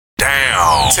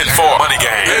Damn. 10-4 money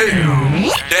game.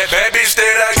 Hey, that bad bitch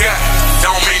that I got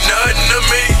don't mean nothing to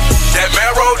me. That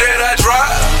barrel that I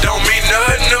drive don't mean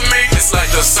nothing to me. It's like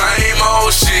the same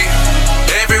old shit.